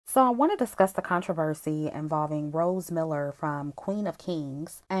So I want to discuss the controversy involving Rose Miller from Queen of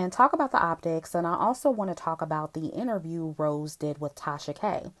Kings and talk about the optics. And I also want to talk about the interview Rose did with Tasha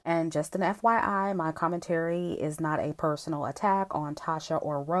K. And just an FYI, my commentary is not a personal attack on Tasha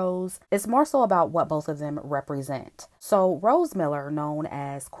or Rose. It's more so about what both of them represent. So Rose Miller, known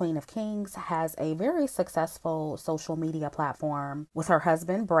as Queen of Kings, has a very successful social media platform with her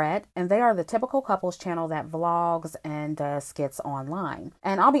husband, Brett, and they are the typical couples channel that vlogs and does skits online.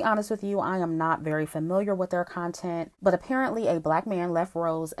 And I'll be honest with you, I am not very familiar with their content, but apparently a black man left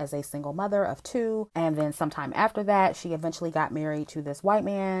Rose as a single mother of 2, and then sometime after that, she eventually got married to this white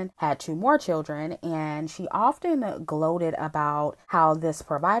man, had 2 more children, and she often gloated about how this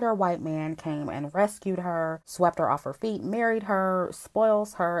provider white man came and rescued her, swept her off her feet, married her,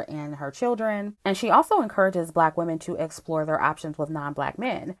 spoils her and her children, and she also encourages black women to explore their options with non-black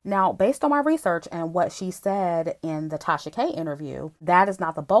men. Now, based on my research and what she said in the Tasha K interview, that is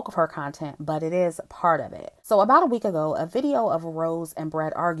not the bulk of her content, but it is part of it. So about a week ago, a video of Rose and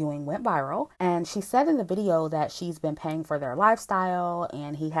Brett arguing went viral, and she said in the video that she's been paying for their lifestyle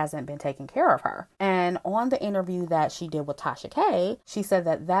and he hasn't been taking care of her. And on the interview that she did with Tasha K, she said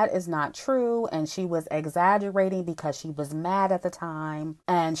that that is not true and she was exaggerating because she was mad at the time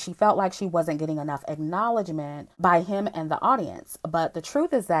and she felt like she wasn't getting enough acknowledgement by him and the audience. But the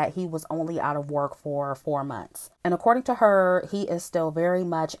truth is that he was only out of work for 4 months. And according to her, he is still very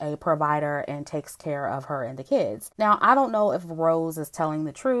much a provider and takes care of her and the kids. Now, I don't know if Rose is telling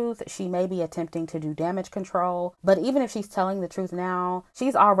the truth. She may be attempting to do damage control, but even if she's telling the truth now,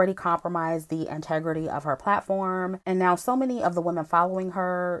 she's already compromised the integrity of her platform. And now so many of the women following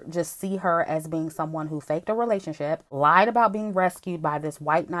her just see her as being someone who faked a relationship, lied about being rescued by this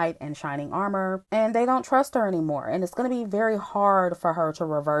white knight in shining armor, and they don't trust her anymore. And it's going to be very hard for her to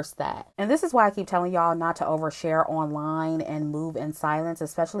reverse that. And this is why I keep telling y'all not to overshare online and move in silence,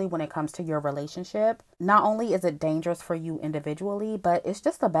 especially when it comes to your relationship. Not only is it dangerous for you individually, but it's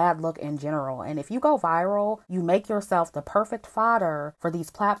just a bad look in general. And if you go viral, you make yourself the perfect fodder for these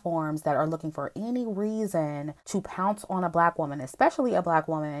platforms that are looking for any reason to pounce on a black woman, especially a black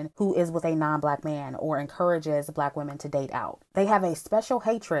woman who is with a non-black man or encourages black women to date out. They have a special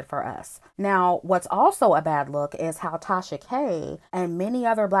hatred for us. Now, what's also a bad look is how Tasha K and many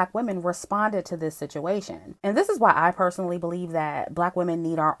other black women responded to this situation. And this is why I personally believe that black women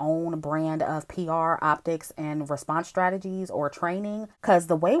need our own brand of PR, optics, and response strategies or training, because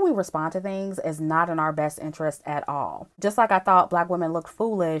the way we respond to things is not in our best interest at all. Just like I thought black women looked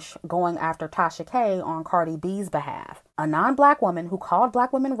foolish going after Tasha K on Cardi B's behalf. A non-black woman who called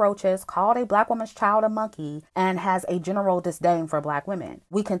black women roaches, called a black woman's child a monkey, and has a general disdain for black women.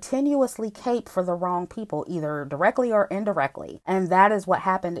 We continuously cape for the wrong people, either directly or indirectly. And that is what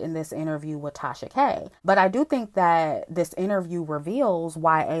happened in this interview with Tasha K. But I do think that this interview reveals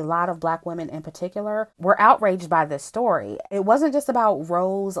why a lot of black women in particular were outraged by this story. It wasn't just about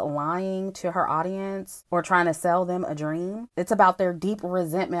Rose lying to her audience or trying to sell them a dream. It's about their deep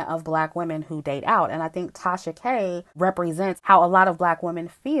resentment of black women who date out. And I think Tasha K represents how a lot of black women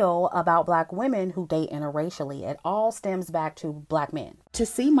feel about black women who date interracially. It all stems back to black men. To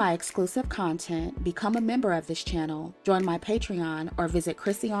see my exclusive content, become a member of this channel, join my Patreon, or visit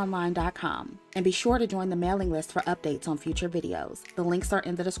ChrissyOnline.com. And be sure to join the mailing list for updates on future videos. The links are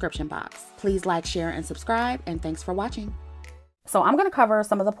in the description box. Please like, share, and subscribe, and thanks for watching. So I'm going to cover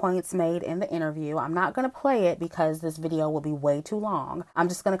some of the points made in the interview. I'm not going to play it because this video will be way too long. I'm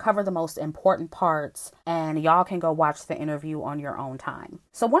just going to cover the most important parts and y'all can go watch the interview on your own time.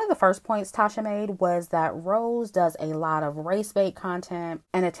 So one of the first points Tasha made was that Rose does a lot of race bait content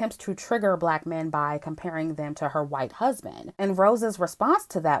and attempts to trigger black men by comparing them to her white husband. And Rose's response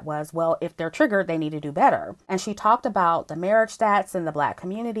to that was, well, if they're triggered, they need to do better. And she talked about the marriage stats in the black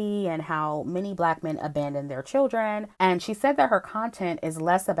community and how many black men abandon their children. And she said that her content is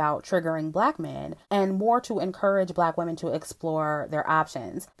less about triggering black men and more to encourage black women to explore their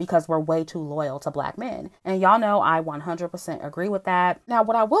options because we're way too loyal to black men. And y'all know I 100% agree with that. Now,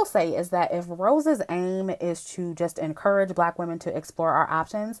 what I will say is that if Rose's aim is to just encourage black women to explore our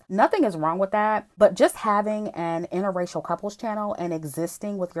options, nothing is wrong with that. But just having an interracial couples channel and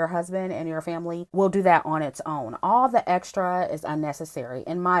existing with your husband and your family will do that on its own. All the extra is unnecessary,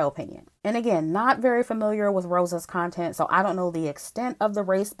 in my opinion. And again, not very familiar with Rose's content, so I don't know the extent of the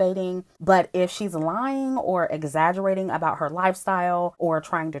race baiting, but if she's lying or exaggerating about her lifestyle or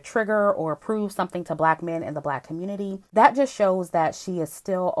trying to trigger or prove something to black men in the black community, that just shows that she is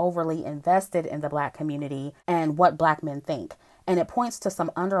still overly invested in the black community and what black men think. And it points to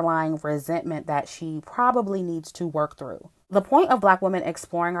some underlying resentment that she probably needs to work through. The point of Black women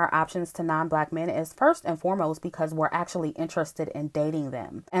exploring our options to non-Black men is first and foremost because we're actually interested in dating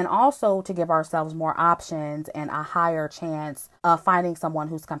them, and also to give ourselves more options and a higher chance of finding someone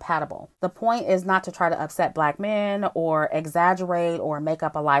who's compatible. The point is not to try to upset Black men or exaggerate or make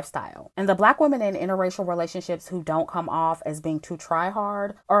up a lifestyle. And the Black women in interracial relationships who don't come off as being too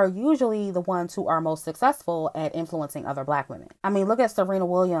try-hard are usually the ones who are most successful at influencing other Black women. I mean, look at Serena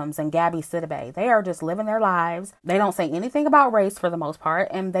Williams and Gabby Sidibe. They are just living their lives. They don't say anything about race for the most part,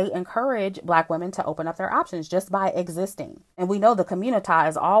 and they encourage Black women to open up their options just by existing. And we know the community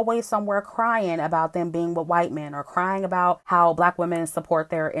is always somewhere crying about them being with white men or crying about how Black women support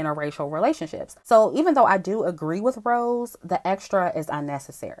their interracial relationships. So even though I do agree with Rose, the extra is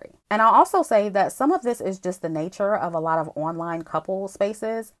unnecessary. And I'll also say that some of this is just the nature of a lot of online couple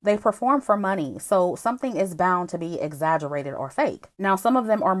spaces. They perform for money, so something is bound to be exaggerated or fake. Now, some of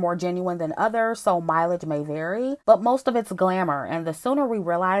them are more genuine than others, so mileage may vary, but most of it's glamour, and the sooner we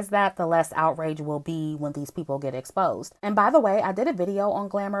realize that, the less outrage will be when these people get exposed. And by the way, I did a video on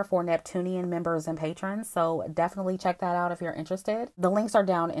glamour for Neptunian members and patrons, so definitely check that out if you're interested. The links are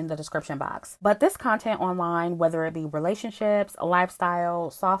down in the description box. But this content online, whether it be relationships,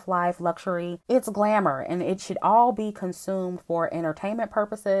 lifestyle, soft life, luxury, it's glamour, and it should all be consumed for entertainment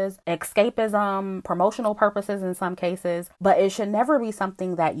purposes, escapism, promotional purposes in some cases, but it should never be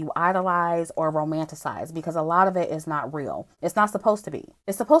something that you idolize or romanticize, because a lot of it is not real. It's not supposed to be.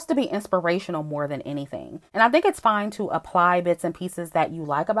 It's supposed to be inspirational more than anything. And I think it's fine to apply bits and pieces that you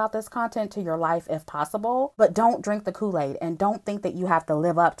like about this content to your life if possible, but don't drink the Kool-Aid and don't think that you have to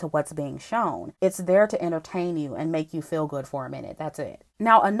live up to what's being shown. It's there to entertain you and make you feel good for a minute. That's it.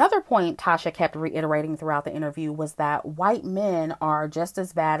 Now, another point Tasha kept reiterating throughout the interview was that white men are just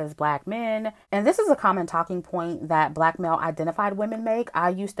as bad as Black men. And this is a common talking point that Black male identified women make. I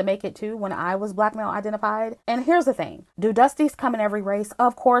used to make it too when I was Black male identified. And here's the thing. Do Dusties come in every race?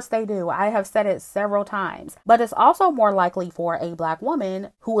 Of course they do. I have said it several times. But it's also more likely for a Black woman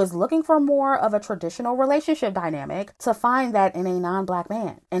who is looking for more of a traditional relationship dynamic to find that in a non-Black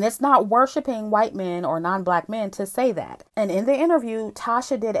man. And it's not worshiping white men or non-Black men to say that. And in the interview,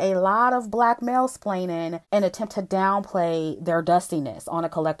 Tasha did a lot of Black male-splaining and attempt to downplay their dustiness on a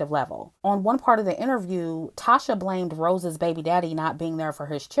collective level. On one part of the interview, Tasha blamed Rose's baby daddy not being there for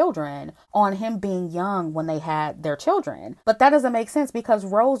his children on him being young when they had their children. But that doesn't make sense because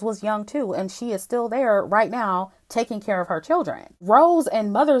Rose was young too, and she is still there right now taking care of her children. Rose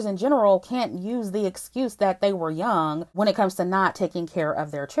and mothers in general can't use the excuse that they were young when it comes to not taking care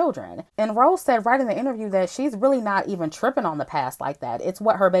of their children. And Rose said right in the interview that she's really not even tripping on the past like that. It's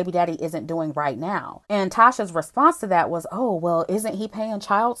what her baby daddy isn't doing right now. And Tasha's response to that was, oh, well, isn't he paying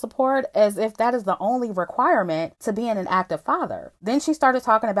child support? As if that is the only requirement to being an active father. Then she started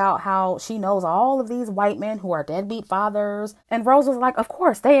talking about how she knows all of these white men who are deadbeat fathers. And Rose was like, of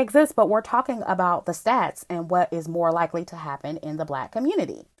course they exist, but we're talking about the stats and what is more likely to happen in the Black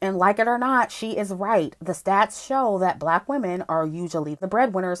community. And like it or not, she is right. The stats show that Black women are usually the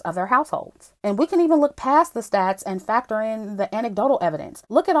breadwinners of their households. And we can even look past the stats and factor in the anecdotal evidence.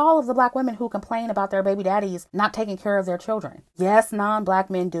 Look at all of the Black women who complain about their baby daddies not taking care of their children. Yes,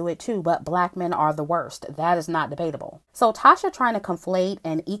 non-Black men do it too, but Black men are the worst. That is not debatable. So Tasha trying to conflate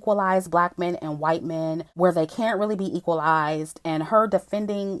and equalize Black men and white men where they can't really be equalized, and her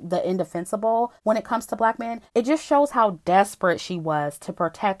defending the indefensible when it comes to Black men, it just shows how desperate she was to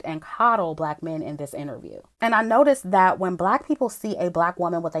protect and coddle Black men in this interview. And I noticed that when Black people see a Black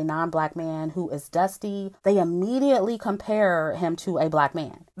woman with a non-Black man who is dusty, they immediately compare him to a Black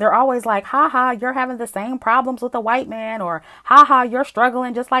man. They're always like, haha, you're having the same problems with a white man, or haha, you're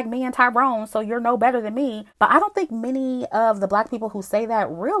struggling just like me and Tyrone, so you're no better than me. But I don't think many of the Black people who say that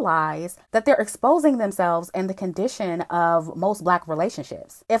realize that they're exposing themselves in the condition of most Black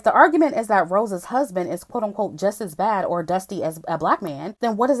relationships. If the argument is that Rose's husband is quote unquote just as bad or dusty as a Black man,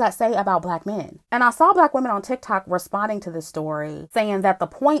 then what does that say about Black men? And I saw Black women on TikTok responding to this story saying that the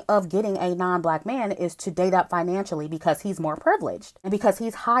point of getting a non-Black man is to date up financially because he's more privileged and because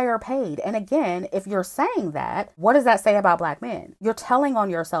he's higher paid. And again, if you're saying that, what does that say about Black men? You're telling on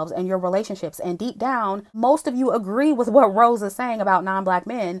yourselves and your relationships, and deep down, most of you agree with what Rose is saying about non-Black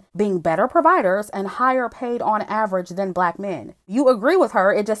men being better providers and higher paid on average than Black men. You agree with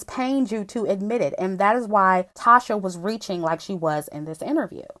her, it just pains you to admit it. And that is why why Tasha was reaching like she was in this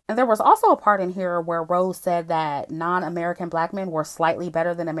interview. And there was also a part in here where Rose said that non-American Black men were slightly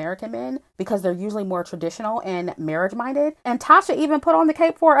better than American men because they're usually more traditional and marriage-minded. And Tasha even put on the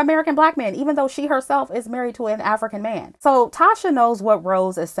cape for American Black men, even though she herself is married to an African man. So Tasha knows what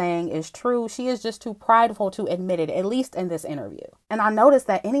Rose is saying is true. She is just too prideful to admit it, at least in this interview. And I noticed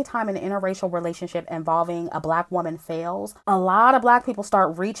that anytime an interracial relationship involving a Black woman fails, a lot of Black people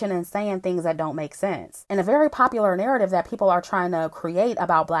start reaching and saying things that don't make sense. And a very popular narrative that people are trying to create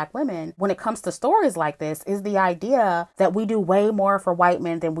about Black women when it comes to stories like this is the idea that we do way more for white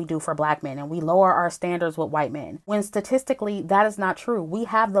men than we do for Black men, and we lower our standards with white men, when statistically that is not true. We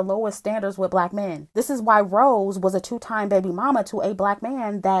have the lowest standards with Black men. This is why Rose was a 2-time baby mama to a Black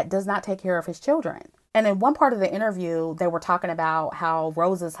man that does not take care of his children. And in one part of the interview, they were talking about how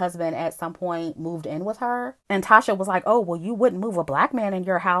Rose's husband at some point moved in with her. And Tasha was like, oh, well, you wouldn't move a Black man in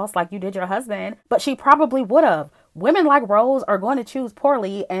your house like you did your husband. But she probably would have. Women like Rose are going to choose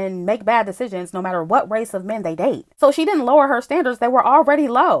poorly and make bad decisions no matter what race of men they date. So she didn't lower her standards. They were already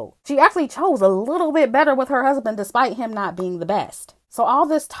low. She actually chose a little bit better with her husband despite him not being the best. So all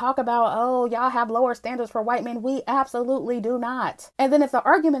this talk about, oh, y'all have lower standards for white men, we absolutely do not. And then if the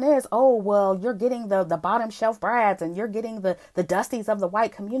argument is, oh, well, you're getting the bottom shelf brads and you're getting the dusties of the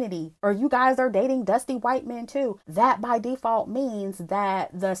white community, or you guys are dating dusty white men too, that by default means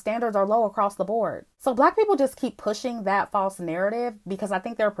that the standards are low across the board. So Black people just keep pushing that false narrative because I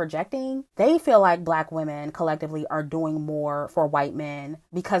think they're projecting. They feel like Black women collectively are doing more for white men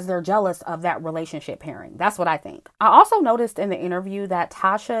because they're jealous of that relationship pairing. That's what I think. I also noticed in the interview that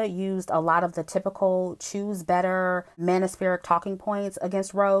Tasha used a lot of the typical choose better manospheric talking points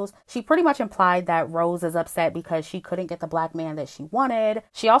against Rose. She pretty much implied that Rose is upset because she couldn't get the Black man that she wanted.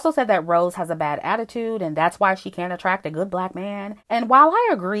 She also said that Rose has a bad attitude and that's why she can't attract a good Black man. And while I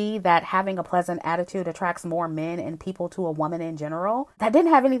agree that having a pleasant attitude attracts more men and people to a woman in general, that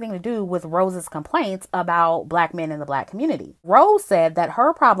didn't have anything to do with Rose's complaints about Black men in the Black community. Rose said that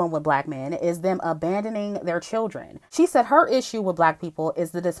her problem with Black men is them abandoning their children. She said her issue with Black people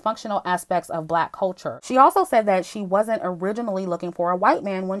is the dysfunctional aspects of Black culture. She also said that she wasn't originally looking for a white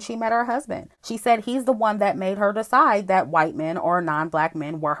man when she met her husband. She said he's the one that made her decide that white men or non-Black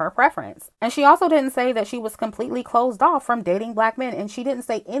men were her preference. And she also didn't say that she was completely closed off from dating Black men, and she didn't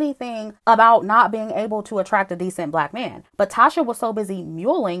say anything about not being able to attract a decent Black man. But Tasha was so busy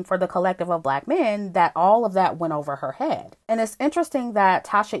mewling for the collective of Black men that all of that went over her head. And it's interesting that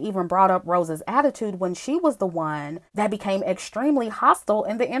Tasha even brought up Rose's attitude when she was the one that became extremely hostile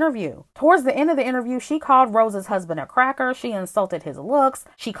in the interview. Towards the end of the interview, she called Rose's husband a cracker. She insulted his looks.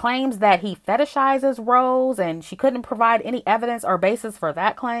 She claims that he fetishizes Rose, and she couldn't provide any evidence or basis for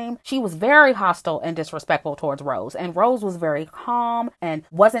that claim. She was very hostile and disrespectful towards Rose, and Rose was very calm and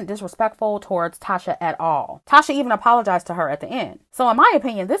wasn't disrespectful towards Tasha at all. Tasha even apologized to her at the end. So in my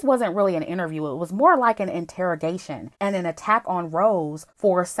opinion, this wasn't really an interview. It was more like an interrogation and an attack on Rose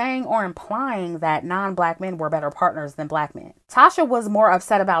for saying or implying that non-Black men were better partners than Black men. Tasha was more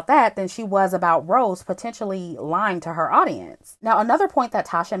upset about that than she was about Rose potentially lying to her audience. Now, another point that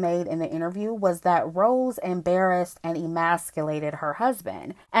Tasha made in the interview was that Rose embarrassed and emasculated her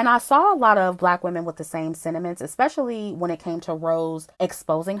husband. And I saw a lot of Black women with the same sentiments, especially when it came to Rose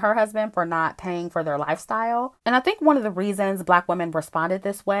exposing her husband for not paying for their lifestyle. And I think one of the reasons Black women responded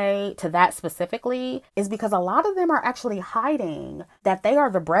this way to that specifically is because a lot of them are actually hiding that they are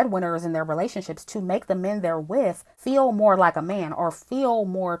the breadwinners in their relationships to make the men they're with feel more like a man or feel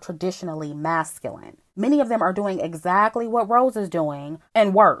more traditionally masculine. Many of them are doing exactly what Rose is doing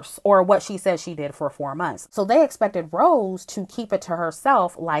and worse, or what she said she did for 4 months. So they expected Rose to keep it to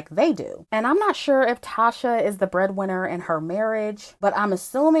herself like they do. And I'm not sure if Tasha is the breadwinner in her marriage, but I'm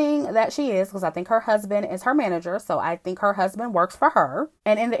assuming that she is because I think her husband is her manager. So I think her husband works for her.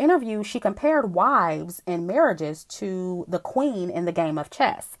 And in the interview, she compared wives and marriages to the queen in the game of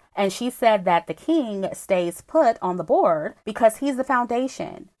chess. And she said that the king stays put on the board because he's the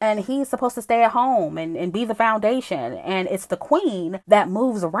foundation and he's supposed to stay at home and be the foundation. And it's the queen that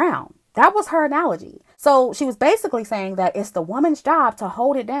moves around. That was her analogy. So she was basically saying that it's the woman's job to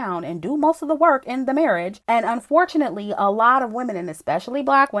hold it down and do most of the work in the marriage. And unfortunately, a lot of women, and especially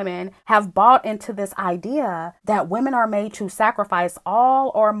Black women, have bought into this idea that women are made to sacrifice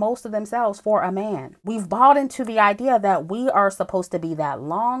all or most of themselves for a man. We've bought into the idea that we are supposed to be that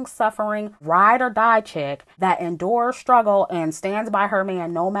long-suffering, ride or die chick that endures struggle and stands by her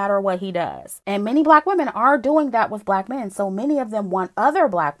man no matter what he does. And many Black women are doing that with Black men. So many of them want other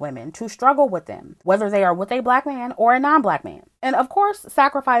Black women to struggle with them, whether they are with a Black man or a non-Black man. And of course,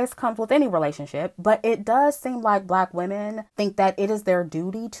 sacrifice comes with any relationship, but it does seem like Black women think that it is their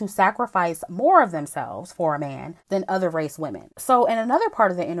duty to sacrifice more of themselves for a man than other race women. So in another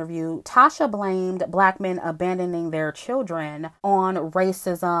part of the interview, Tasha blamed Black men abandoning their children on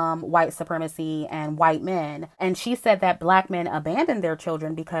racism, white supremacy, and white men. And she said that Black men abandoned their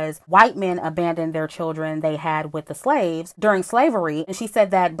children because white men abandoned their children they had with the slaves during slavery. And she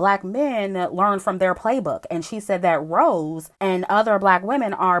said that Black men learned from their playbook. And she said that Rose and other Black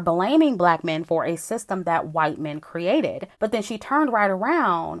women are blaming Black men for a system that white men created. But then she turned right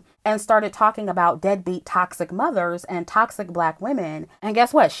around and started talking about deadbeat toxic mothers and toxic Black women. And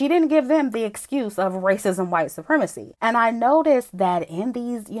guess what? She didn't give them the excuse of racism, white supremacy. And I noticed that in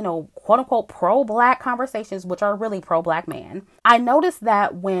these, quote unquote, pro-Black conversations, which are really pro-Black men, I noticed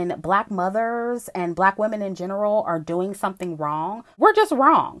that when Black mothers and Black women in general are doing something wrong, we're just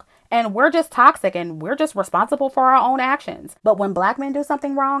wrong. And we're just toxic and we're just responsible for our own actions. But when Black men do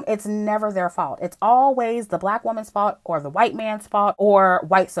something wrong, it's never their fault. It's always the Black woman's fault or the white man's fault or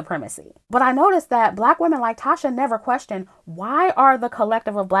white supremacy. But I noticed that Black women like Tasha never question, why are the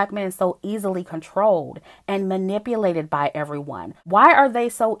collective of Black men so easily controlled and manipulated by everyone? Why are they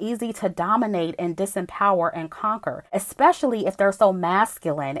so easy to dominate and disempower and conquer, especially if they're so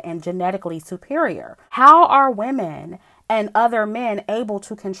masculine and genetically superior? How are women and other men able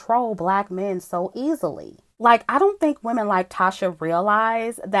to control Black men so easily? Like, I don't think women like Tasha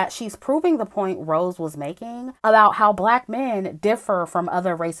realize that she's proving the point Rose was making about how Black men differ from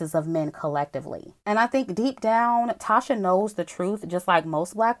other races of men collectively. And I think deep down, Tasha knows the truth just like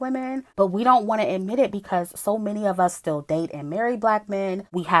most Black women, but we don't want to admit it because so many of us still date and marry Black men.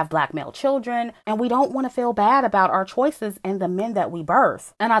 We have Black male children, and we don't want to feel bad about our choices and the men that we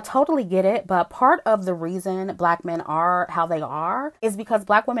birth. And I totally get it, but part of the reason Black men are how they are is because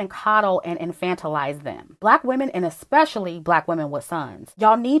Black women coddle and infantilize them. Black women, and especially Black women with sons,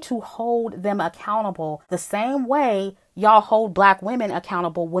 y'all need to hold them accountable the same way y'all hold Black women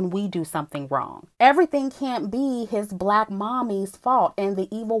accountable when we do something wrong. Everything can't be his Black mommy's fault and the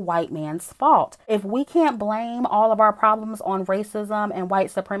evil white man's fault. If we can't blame all of our problems on racism and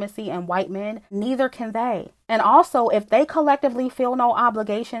white supremacy and white men, neither can they. And also, if they collectively feel no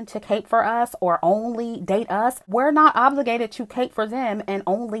obligation to cape for us or only date us, we're not obligated to cape for them and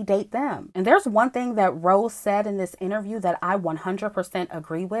only date them. And there's one thing that Rose said in this interview that I 100%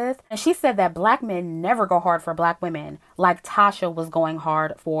 agree with. And she said that Black men never go hard for Black women like Tasha was going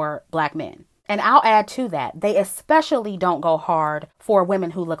hard for Black men. And I'll add to that, they especially don't go hard for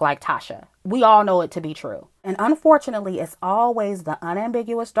women who look like Tasha. We all know it to be true. And unfortunately, it's always the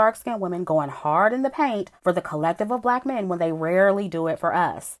unambiguous dark-skinned women going hard in the paint for the collective of Black men when they rarely do it for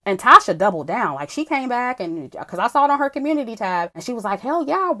us. And Tasha doubled down. Like, she came back, and because I saw it on her community tab, and she was like, hell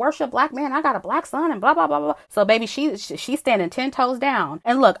yeah, I worship Black men. I got a Black son and blah, blah, blah, blah. So baby, she's standing 10 toes down.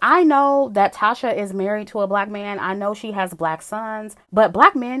 And look, I know that Tasha is married to a Black man. I know she has Black sons, but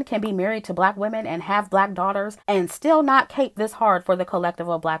Black men can be married to Black women and have Black daughters and still not cape this hard for the collective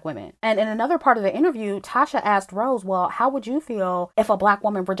of Black women. And in another part of the interview, Tasha asked Rose, well, how would you feel if a Black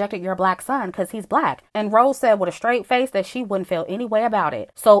woman rejected your Black son because he's Black? And Rose said with a straight face that she wouldn't feel any way about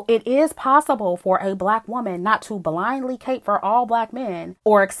it. So it is possible for a Black woman not to blindly cape for all Black men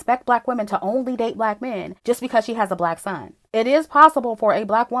or expect Black women to only date Black men just because she has a Black son. It is possible for a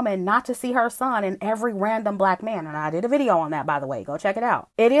Black woman not to see her son in every random Black man. And I did a video on that, by the way. Go check it out.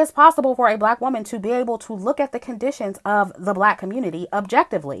 It is possible for a Black woman to be able to look at the conditions of the Black community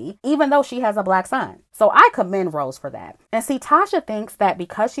objectively, even though she has a Black son. So I commend Rose for that. And see, Tasha thinks that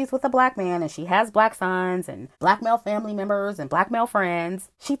because she's with a Black man and she has Black sons and Black male family members and Black male friends,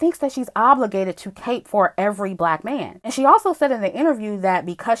 she thinks that she's obligated to cape for every Black man. And she also said in the interview that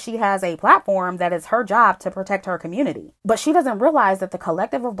because she has a platform, that it's her job to protect her community. But she doesn't realize that the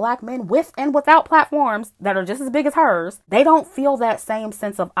collective of Black men with and without platforms that are just as big as hers, they don't feel that same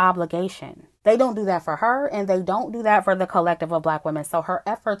sense of obligation. They don't do that for her, and they don't do that for the collective of Black women, so her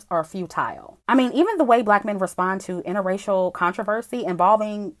efforts are futile. I mean, even the way Black men respond to interracial controversy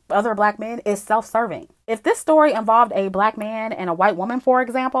involving other Black men is self-serving. If this story involved a Black man and a white woman, for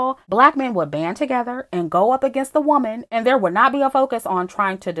example, Black men would band together and go up against the woman, and there would not be a focus on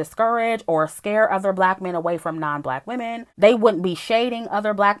trying to discourage or scare other Black men away from non-Black women. They wouldn't be shading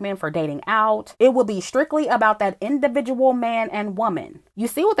other Black men for dating out. It would be strictly about that individual man and woman. You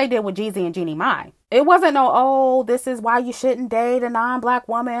see what they did with Jeezy and Jeannie Mai. It wasn't no, oh, this is why you shouldn't date a non-Black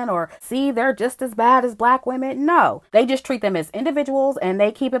woman, or see, they're just as bad as Black women. No, they just treat them as individuals and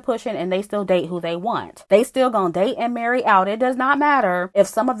they keep it pushing and they still date who they want. They still gonna date and marry out. It does not matter if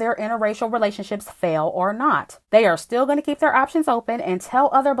some of their interracial relationships fail or not. They are still gonna keep their options open and tell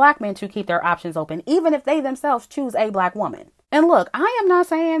other Black men to keep their options open, even if they themselves choose a Black woman. And look, I am not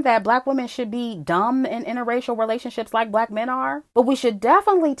saying that black women should be dumb in interracial relationships like black men are, but we should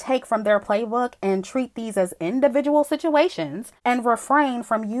definitely take from their playbook and treat these as individual situations and refrain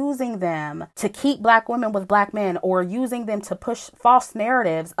from using them to keep black women with black men, or using them to push false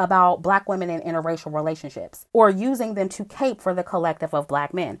narratives about black women in interracial relationships, or using them to cape for the collective of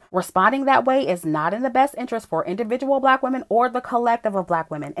black men. Responding that way is not in the best interest for individual black women or the collective of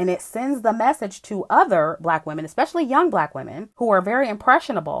black women, and it sends the message to other black women, especially young black women who are very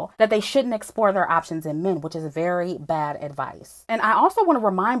impressionable, that they shouldn't explore their options in men, which is very bad advice. And I also want to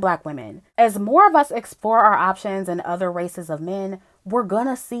remind black women, as more of us explore our options in other races of men, we're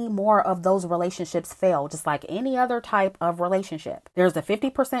gonna see more of those relationships fail, just like any other type of relationship. There's a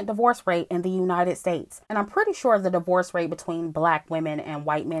 50% divorce rate in the United States, and I'm pretty sure the divorce rate between black women and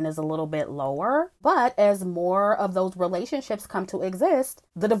white men is a little bit lower. But as more of those relationships come to exist,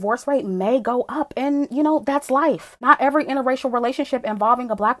 the divorce rate may go up, and that's life. Not every interracial relationship involving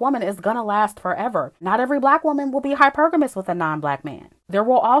a black woman is gonna last forever. Not every black woman will be hypergamous with a non-black man. There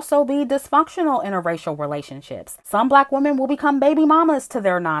will also be dysfunctional interracial relationships. Some black women will become baby mamas to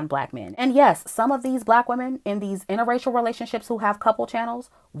their non-black men. And yes, some of these black women in these interracial relationships who have couple channels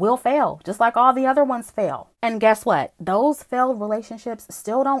will fail, just like all the other ones fail. And guess what? Those failed relationships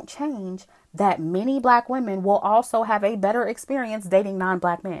still don't change that many black women will also have a better experience dating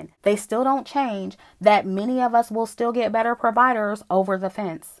non-black men. They still don't change that many of us will still get better providers over the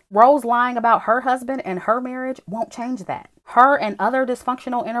fence. Rose lying about her husband and her marriage won't change that. Her and other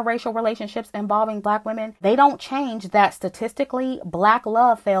dysfunctional interracial relationships involving black women, they don't change that statistically black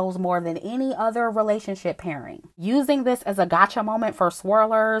love fails more than any other relationship pairing. Using this as a gotcha moment for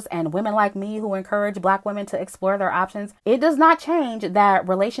swirlers and women like me who encourage black women to explore their options, it does not change that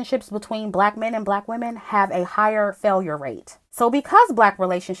relationships between black men and black women have a higher failure rate. So because black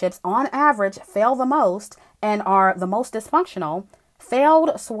relationships on average fail the most and are the most dysfunctional,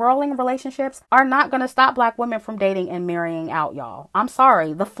 failed swirling relationships are not going to stop black women from dating and marrying out, y'all. I'm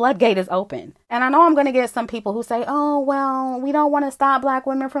sorry, the floodgate is open. And I know I'm going to get some people who say, oh, well, we don't want to stop black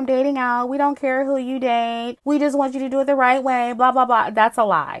women from dating out. We don't care who you date. We just want you to do it the right way, blah, blah, blah. That's a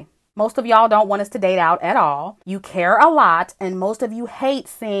lie. Most of y'all don't want us to date out at all. You care a lot, and most of you hate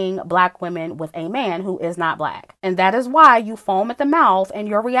seeing black women with a man who is not black. And that is why you foam at the mouth in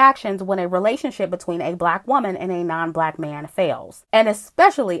your reactions when a relationship between a black woman and a non-black man fails. And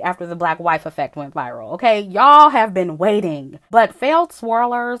especially after the black wife effect went viral, okay? Y'all have been waiting. But failed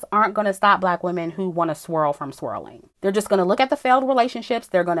swirlers aren't going to stop black women who want to swirl from swirling. They're just going to look at the failed relationships,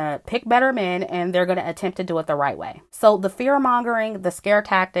 they're going to pick better men, and they're going to attempt to do it the right way. So the fear mongering, the scare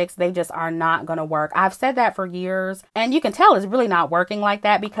tactics, they just are not going to work. I've said that for years, and you can tell it's really not working like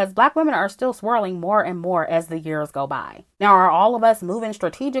that because black women are still swirling more and more as the years go by. Now, are all of us moving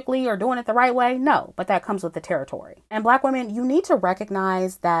strategically or doing it the right way? No, but that comes with the territory. And black women, you need to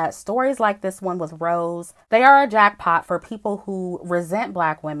recognize that stories like this one with Rose, they are a jackpot for people who resent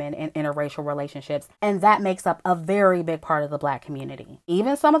black women in interracial relationships, and that makes up a very big part of the black community.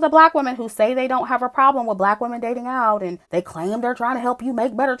 Even some of the black women who say they don't have a problem with black women dating out and they claim they're trying to help you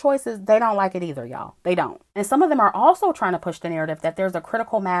make better choices, they don't like it either, y'all. They don't. And some of them are also trying to push the narrative that there's a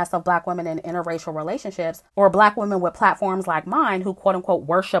critical mass of black women in interracial relationships, or black women with platforms like mine who quote unquote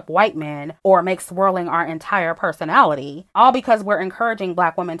worship white men or make swirling our entire personality, all because we're encouraging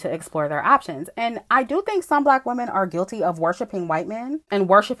black women to explore their options. And I do think some black women are guilty of worshiping white men and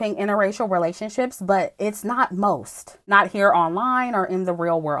worshiping interracial relationships, but it's not most. Not here online or in the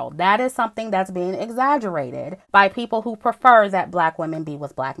real world. That is something that's being exaggerated by people who prefer that black women be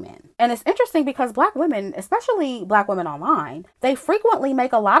with black men. And it's interesting because black women, especially black women online, they frequently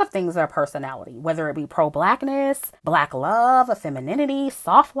make a lot of things their personality, whether it be pro-blackness, black love, femininity,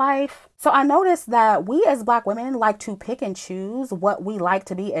 soft life. So I noticed that we as black women like to pick and choose what we like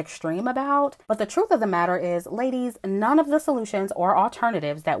to be extreme about. But the truth of the matter is, ladies, none of the solutions or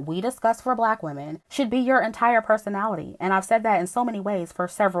alternatives that we discuss for black women should be your entire personality. And I've said that in so many ways for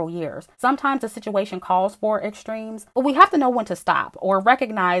several years. Sometimes the situation calls for extremes, but we have to know when to stop or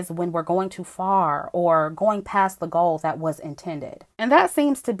recognize when we're going too far or going past the goal that was intended. And that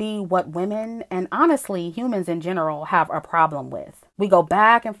seems to be what women and honestly humans in general have a problem with. We go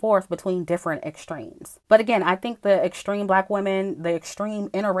back and forth between different extremes. But again, I think the extreme black women, the extreme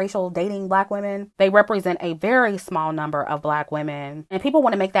interracial dating black women, they represent a very small number of black women. And people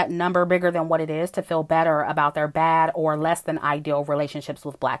want to make that number bigger than what it is to feel better about their bad or less than ideal relationships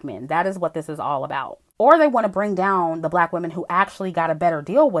with black men. That is what this is all about. or they want to bring down the Black women who actually got a better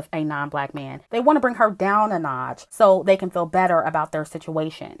deal with a non-Black man. They want to bring her down a notch so they can feel better about their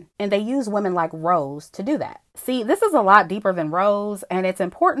situation. And they use women like Rose to do that. See, this is a lot deeper than Rose, and it's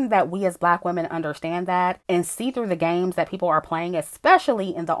important that we as Black women understand that and see through the games that people are playing,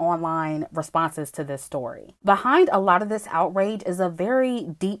 especially in the online responses to this story. Behind a lot of this outrage is a very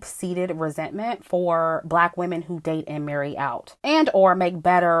deep-seated resentment for Black women who date and marry out and or make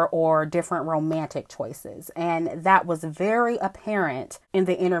better or different romantic choices. And that was very apparent in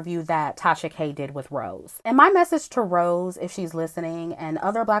the interview that Tasha K did with Rose. And my message to Rose, if she's listening, and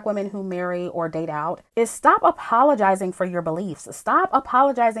other Black women who marry or date out, is stop apologizing for your beliefs. Stop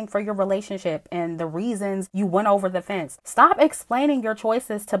apologizing for your relationship and the reasons you went over the fence. Stop explaining your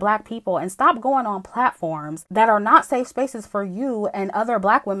choices to Black people and stop going on platforms that are not safe spaces for you and other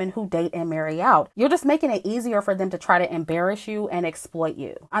Black women who date and marry out. You're just making it easier for them to try to embarrass you and exploit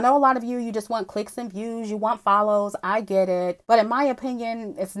you. I know a lot of you just want clicks and views, you want follows. I get it. But in my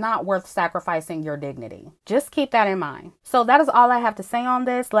opinion, it's not worth sacrificing your dignity. Just keep that in mind. So that is all I have to say on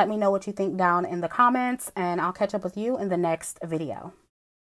this. Let me know what you think down in the comments, and I'll catch up with you in the next video.